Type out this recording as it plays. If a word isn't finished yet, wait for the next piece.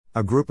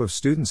A group of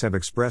students have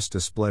expressed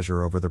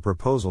displeasure over the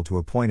proposal to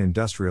appoint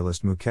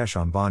industrialist Mukesh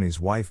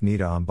Ambani's wife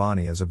Nita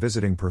Ambani as a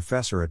visiting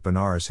professor at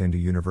Banaras Hindu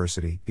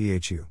University,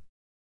 BHU.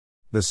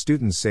 The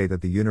students say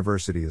that the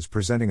university is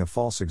presenting a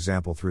false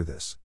example through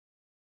this.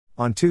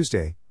 On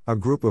Tuesday, a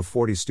group of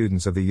 40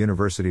 students of the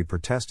university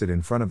protested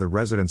in front of the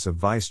residence of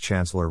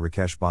Vice-Chancellor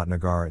Rakesh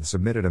Bhatnagar and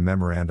submitted a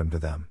memorandum to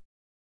them.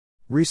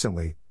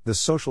 Recently, the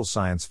social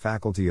science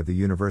faculty of the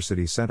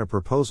university sent a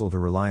proposal to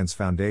Reliance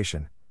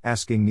Foundation,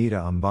 asking Nita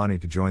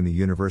Ambani to join the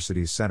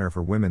university's Center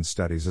for Women's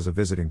Studies as a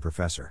visiting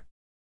professor.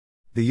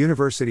 The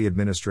university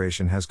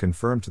administration has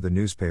confirmed to the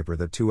newspaper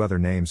that 2 other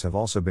names have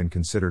also been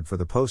considered for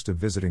the post of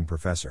visiting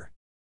professor.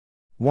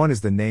 One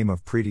is the name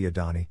of Preeti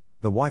Adani,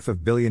 the wife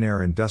of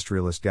billionaire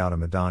industrialist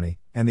Gautam Adani,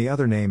 and the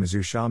other name is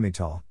Usha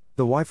Mittal,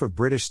 the wife of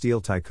British steel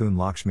tycoon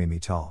Lakshmi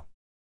Mittal.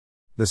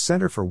 The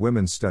Center for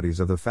Women's Studies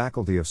of the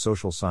Faculty of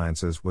Social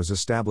Sciences was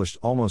established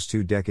almost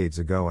 2 decades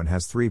ago and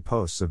has 3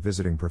 posts of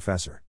visiting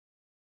professor.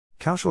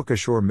 Kaushal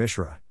Kishore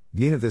Mishra,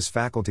 dean of this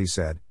faculty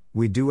said,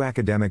 "We do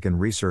academic and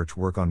research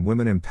work on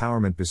women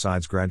empowerment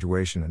besides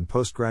graduation and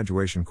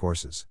post-graduation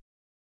courses.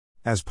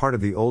 As part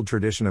of the old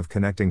tradition of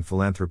connecting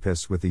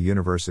philanthropists with the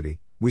university,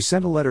 we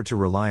sent a letter to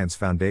Reliance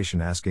Foundation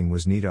asking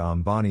was Nita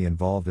Ambani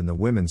involved in the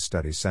Women's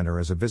Studies Center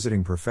as a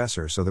visiting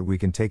professor so that we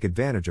can take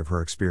advantage of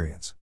her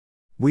experience.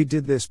 We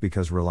did this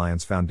because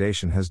Reliance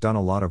Foundation has done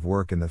a lot of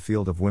work in the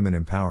field of women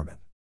empowerment."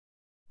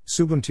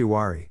 Subham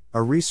Tiwari,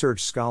 a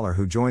research scholar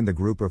who joined the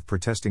group of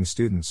protesting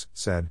students,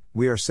 said,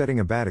 "We are setting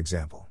a bad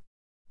example.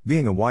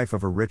 Being a wife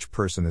of a rich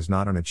person is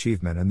not an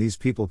achievement and these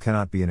people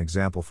cannot be an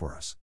example for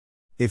us.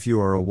 If you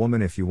are a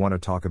woman, if you want to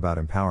talk about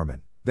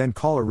empowerment, then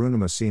call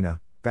Arunima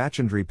Sinha,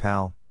 Bachendri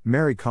Pal,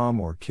 Mary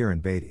Kom or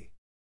Kiran Bedi."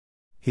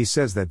 He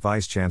says that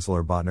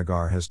Vice-Chancellor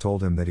Bhatnagar has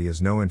told him that he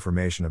has no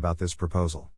information about this proposal.